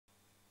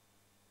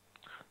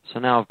So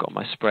now I've got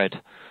my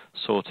spread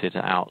sorted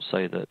out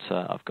so that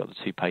I've got the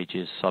 2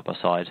 pages side by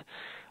side.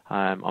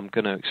 I'm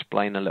going to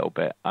explain a little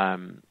bit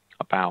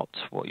about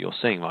what you're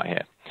seeing right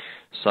here.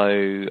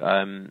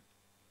 So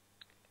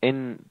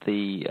in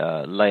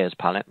the layers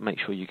palette, make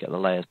sure you get the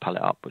layers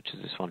palette up, which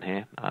is this one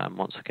here.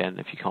 Once again,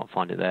 if you can't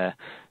find it there,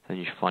 then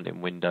you should find it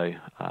in Window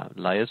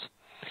Layers.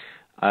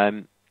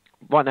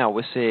 Right now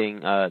we're seeing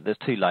there's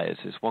 2 layers.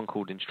 There's one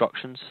called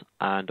Instructions,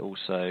 and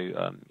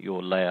also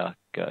your layer,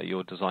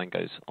 your design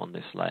goes on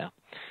this layer,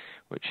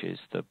 which is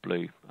the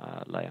blue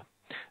layer.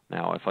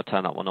 Now, if I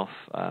turn that one off,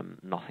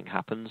 nothing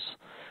happens.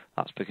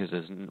 That's because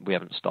we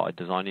haven't started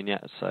designing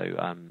yet, so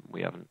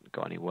we haven't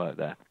got any work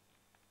there.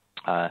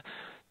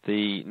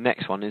 The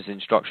next one is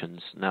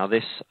Instructions. Now,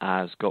 this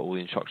has got all the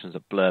instructions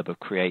that Blurb have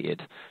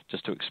created,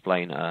 just to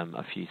explain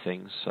a few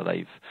things. So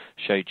they've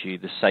showed you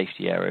the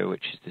safety area,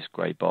 which is this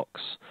grey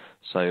box.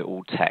 So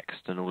all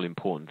text and all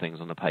important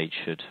things on the page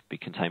should be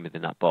contained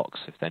within that box.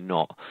 If they're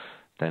not,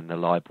 then they're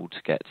liable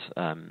to get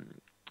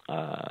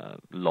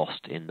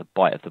lost in the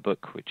bite of the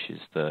book, which is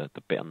the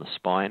bit on the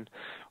spine,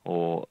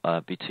 or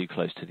be too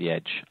close to the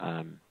edge.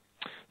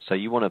 So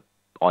you want to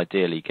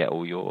ideally get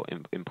all your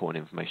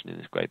important information in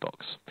this grey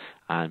box,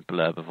 and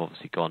Blurb have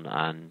obviously gone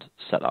and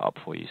set that up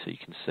for you so you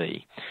can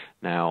see.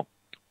 Now,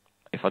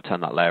 if I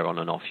turn that layer on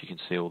and off, you can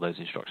see all those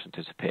instructions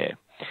disappear.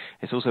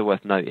 It's also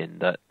worth noting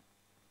that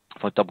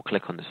if I double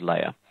click on this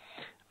layer,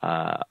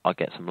 I'll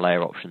get some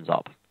layer options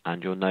up,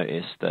 and you'll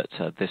notice that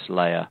this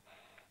layer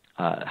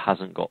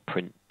hasn't got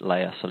print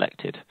layer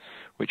selected,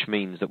 which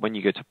means that when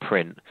you go to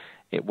print,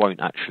 it won't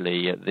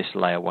actually, this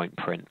layer won't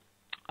print.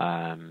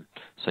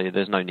 So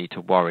there's no need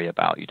to worry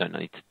about, you don't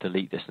need to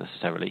delete this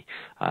necessarily.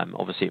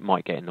 Obviously it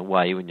might get in the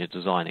way when you're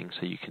designing,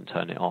 so you can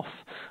turn it off,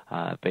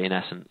 but in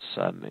essence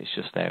it's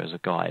just there as a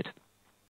guide.